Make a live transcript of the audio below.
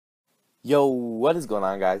Yo, what is going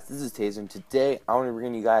on, guys? This is Taser, and today I want to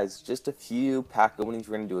bring you guys just a few pack openings.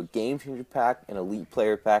 We're going to do a Game Changer pack, an Elite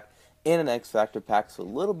Player pack, and an X Factor pack, so a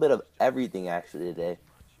little bit of everything actually today.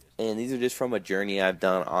 And these are just from a journey I've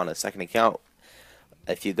done on a second account.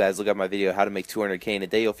 If you guys look at my video, how to make 200K in a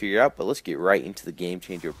day, you'll figure it out, but let's get right into the Game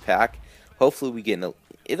Changer pack. Hopefully we get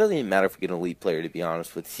it doesn't even matter if we get an Elite Player, to be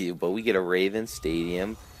honest with you, but we get a Raven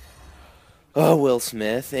Stadium. Oh, Will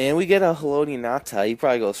Smith. And we get a Haloti Nata. He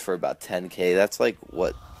probably goes for about 10K. That's like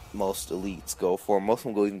what most elites go for. Most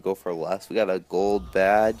of them even go for less. We got a gold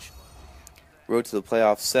badge. Road to the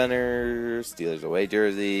playoff center. Steelers away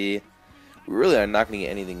jersey. We really are not going to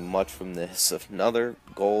get anything much from this. Another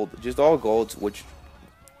gold. Just all golds, which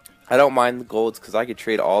I don't mind the golds because I could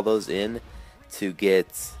trade all those in to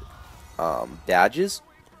get badges.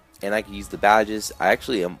 And I could use the badges. I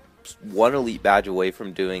actually am one elite badge away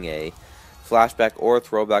from doing a flashback or a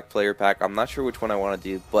throwback player pack. I'm not sure which one I want to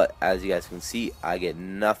do, but as you guys can see, I get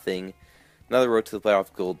nothing. Another road to the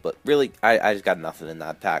playoff gold, but really, I just got nothing in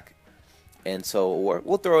that pack. And so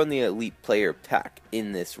we'll throw in the elite player pack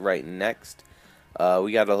in this right next.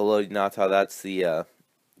 We got a Haloti Nata. That's the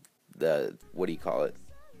what do you call it?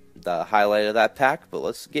 The highlight of that pack. But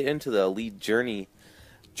let's get into the elite journey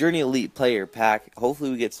elite player pack.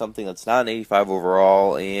 Hopefully we get something that's not an 85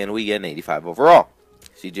 overall, and we get an 85 overall.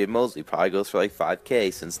 CJ Mosley probably goes for like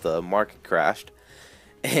 5K since the market crashed.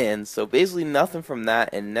 And so basically nothing from that.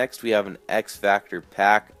 And next we have an X Factor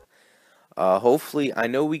pack. Hopefully, I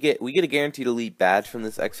know we get a guaranteed elite badge from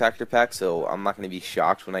this X Factor pack, so I'm not going to be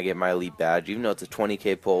shocked when I get my elite badge, even though it's a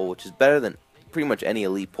 20K pull, which is better than pretty much any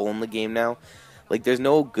elite pull in the game now. Like, there's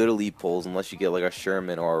no good elite pulls unless you get like a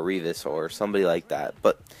Sherman or a Revis or somebody like that.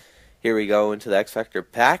 But here we go into the X Factor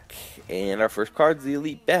pack, and our first card is the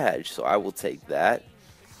elite badge, so I will take that.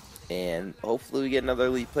 And hopefully we get another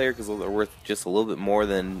elite player because they're worth just a little bit more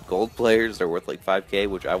than gold players. They're worth like 5K,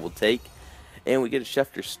 which I will take. And we get a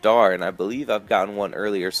Schefter Star, and I believe I've gotten one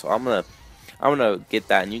earlier, so I'm gonna get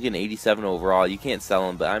that. And you get an 87 overall. You can't sell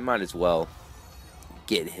him, but I might as well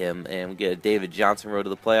get him. And we get a David Johnson road to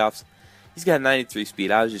the playoffs. He's got 93 speed.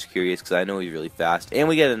 I was just curious because I know he's really fast. And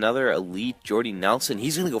we get another elite Jordy Nelson.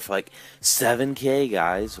 He's gonna go for like 7K,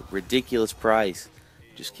 guys. Ridiculous price.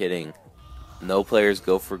 Just kidding. No players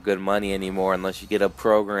go for good money anymore unless you get a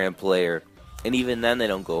program player. And even then they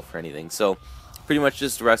don't go for anything. So pretty much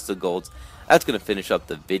just the rest of the golds. That's going to finish up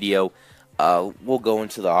the video. We'll go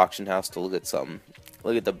into the auction house to look at something.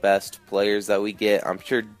 Look at the best players that we get. I'm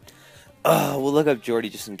sure we'll look up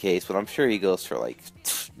Jordy just in case. But I'm sure he goes for like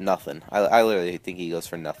nothing. I literally think he goes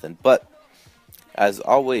for nothing. But as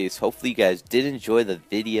always, hopefully you guys did enjoy the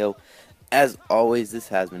video. As always, this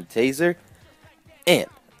has been Taser. And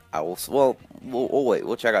I will. We'll wait.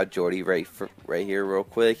 We'll check out Jordy right here real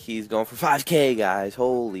quick. He's going for 5K, guys.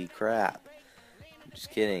 Holy crap!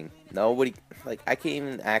 Just kidding. Nobody I can't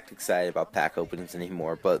even act excited about pack openings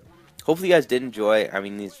anymore. But hopefully you guys did enjoy. I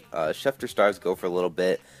mean, these Schefter Stars go for a little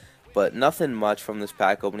bit, but nothing much from this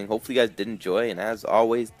pack opening. Hopefully you guys did enjoy. And as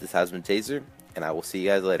always, this has been Taser, and I will see you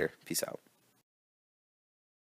guys later. Peace out.